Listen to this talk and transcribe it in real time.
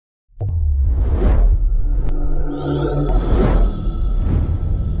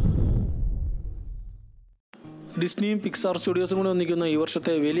ഡിസ്നിയും പിക്സാർ സ്റ്റുഡിയോസും കൂടി ഒന്നിക്കുന്ന ഈ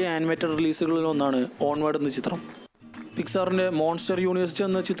വർഷത്തെ വലിയ ആനിമേറ്റഡ് റിലീസുകളിൽ ഒന്നാണ് ഓൺവേർഡ് എന്ന ചിത്രം. പിക്സാറിൻ്റെ മോൺസ്റ്റർ യൂണിവേഴ്സിറ്റി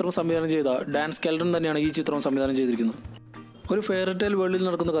എന്ന ചിത്രം സംവിധാനം ചെയ്ത ഡാൻ സ്കാൽഡൻ തന്നെയാണ് ഈ ചിത്രം സംവിധാനം ചെയ്തിരിക്കുന്നത്. ഒരു ഫെയറിറ്റെയിൽ വേൾഡിൽ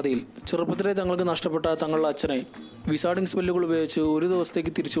നടക്കുന്ന കഥയിൽ ചെറുപ്പത്തിലെ തങ്ങൾക്ക് നഷ്ടപ്പെട്ട തങ്ങളുടെ അച്ഛനെ വിസാർഡിംഗ് സ്പെല്ലുകൾ ഉപയോഗിച്ച് ഒരു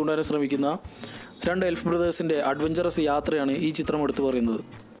ദിവസത്തേക്ക് തിരിച്ചു കൊണ്ടുവരാൻ ശ്രമിക്കുന്ന രണ്ട് എൽഫ് ബ്രദേഴ്സിൻ്റെ അഡ്വഞ്ചറസ് യാത്രയാണ് ഈ ചിത്രം എടുത്തു പറയുന്നത്.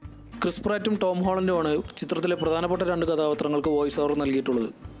 ക്രിസ് പ്രാറ്റും ടോം ഹോളൻഡുമാണ് ചിത്രത്തിലെ പ്രധാനപ്പെട്ട രണ്ട് കഥാപാത്രങ്ങൾക്ക് വോയിസ് ഓവർ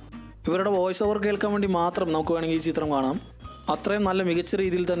നൽകിയിട്ടുള്ളത്. ഇവരുടെ വോയിസ് ഓവർ കേൾക്കാൻ വേണ്ടി മാത്രം നമുക്ക് വേണമെങ്കിൽ ഈ ചിത്രം കാണാം. അത്രയും നല്ല മികച്ച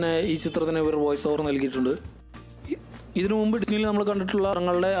രീതിയിൽ തന്നെ ഈ ചിത്രത്തിന് ഇവർ വോയിസ് ഓവർ നൽകിയിട്ടുണ്ട്. ഇതിനു മുമ്പ് ഡിസ്നിയിൽ നമ്മൾ കണ്ടിട്ടുള്ള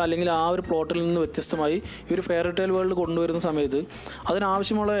പടങ്ങളുടെ അല്ലെങ്കിൽ ആ ഒരു പ്ലോട്ടിൽ നിന്ന് വ്യത്യസ്തമായി ഈ ഒരു ഫെയറിറ്റെയിൽ വേൾഡ് കൊണ്ടുവരുന്ന സമയത്ത്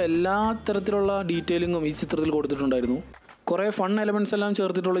അതിനാവശ്യമുള്ള എല്ലാ തരത്തിലുള്ള ഡീറ്റെയിലിങ്ങും ഈ ചിത്രത്തിൽ കൊടുത്തിട്ടുണ്ടായിരുന്നു. കുറേ ഫൺ എലമെൻറ്റ്സ് എല്ലാം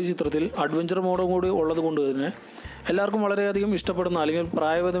ചേർത്തിട്ടുള്ള ഈ ചിത്രത്തിൽ അഡ്വഞ്ചർ മോഡും കൂടി ഉള്ളത് കൊണ്ട് തന്നെ എല്ലാവർക്കും വളരെയധികം ഇഷ്ടപ്പെടുന്ന അല്ലെങ്കിൽ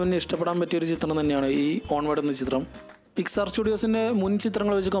പ്രായഭേദമന്യേ ഇഷ്ടപ്പെടാൻ പറ്റിയൊരു ചിത്രം തന്നെയാണ് ഈ ഓൺവേർഡ് എന്ന ചിത്രം. പിക്സാർ സ്റ്റുഡിയോസിൻ്റെ മുൻ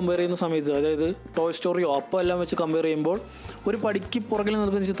ചിത്രങ്ങൾ വെച്ച് കമ്പയർ ചെയ്യുന്ന സമയത്ത്, അതായത് ടോയ് സ്റ്റോറിയോ അപ്പോ എല്ലാം വെച്ച് കമ്പയർ ചെയ്യുമ്പോൾ ഒരു പടിക്ക് പുറകിൽ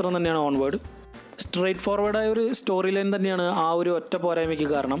നിൽക്കുന്ന ചിത്രം തന്നെയാണ് ഓൺവേർഡ്. സ്ട്രെയിറ്റ് ഫോർവേഡായ ഒരു സ്റ്റോറി ലൈൻ തന്നെയാണ് ആ ഒരു ഒറ്റ പോരായ്മയ്ക്ക്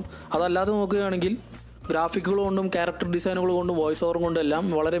കാരണം. അതല്ലാതെ നോക്കുകയാണെങ്കിൽ ഗ്രാഫിക്കുകൾ കൊണ്ടും ക്യാരക്ടർ ഡിസൈനുകൾ കൊണ്ടും വോയിസ് ഓവറും കൊണ്ടും എല്ലാം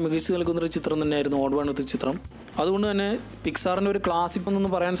വളരെ മികച്ചു നിൽക്കുന്നൊരു ചിത്രം തന്നെയായിരുന്നു ഓൺവേർഡ് എന്ന ചിത്രം. അതുകൊണ്ട് തന്നെ പിക്സാറിൻ്റെ ഒരു ക്ലാസിക്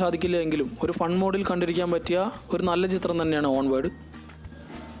എന്നൊന്നും പറയാൻ സാധിക്കില്ല എങ്കിലും ഒരു ഫൺ മോഡിൽ കണ്ടിരിക്കാൻ പറ്റിയ ഒരു നല്ല ചിത്രം തന്നെയാണ് onward.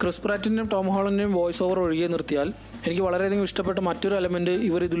 Chris പ്രാറ്റിൻ്റെയും Tom ഹോളൻ്റെയും voice over ഒഴികെ നിർത്തിയാൽ എനിക്ക് വളരെയധികം ഇഷ്ടപ്പെട്ട മറ്റൊരു എലമെൻറ്റ്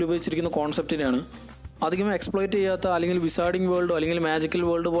ഇവർ ഇതിൽ ഉപയോഗിച്ചിരിക്കുന്ന കോൺസെപ്റ്റിനെയാണ്. അധികം എക്സ്പ്ലോയിറ്റ് ചെയ്യാത്ത അല്ലെങ്കിൽ വിസാർഡിംഗ് വേൾഡോ അല്ലെങ്കിൽ മാജിക്കൽ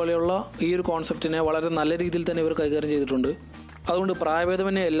വേൾഡ് പോലെയുള്ള ഈ ഒരു കോൺസെപ്റ്റിനെ വളരെ നല്ല രീതിയിൽ തന്നെ ഇവർ കൈകാര്യം ചെയ്തിട്ടുണ്ട്. അതുകൊണ്ട്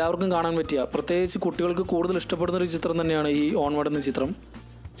പ്രായഭേദമന്യേ എല്ലാവർക്കും കാണാൻ പറ്റിയ, പ്രത്യേകിച്ച് കുട്ടികൾക്ക് കൂടുതൽ ഇഷ്ടപ്പെടുന്നൊരു ചിത്രം തന്നെയാണ് ഈ ഓൺവേർഡ് എന്ന ചിത്രം.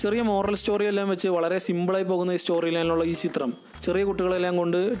 ചെറിയ മോറൽ സ്റ്റോറി എല്ലാം വെച്ച് വളരെ സിമ്പിളായി പോകുന്ന ഈ സ്റ്റോറി ലൈനിലുള്ള ഈ ചിത്രം ചെറിയ കുട്ടികളെല്ലാം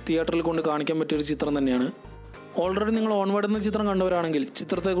കൊണ്ട് തിയേറ്ററിൽ കൊണ്ട് കാണിക്കാൻ പറ്റിയൊരു ചിത്രം തന്നെയാണ്. ഓൾറെഡി നിങ്ങൾ ഓൺവേർഡ് എന്ന ചിത്രം കണ്ടവരാണെങ്കിൽ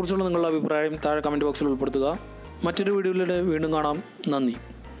ചിത്രത്തെക്കുറിച്ചുള്ള നിങ്ങളുടെ അഭിപ്രായം താഴെ കമൻറ്റ് ബോക്സിൽ ഉൾപ്പെടുത്തുക. മറ്റൊരു വീഡിയോയിലൂടെ വീണ്ടും കാണാം. നന്ദി.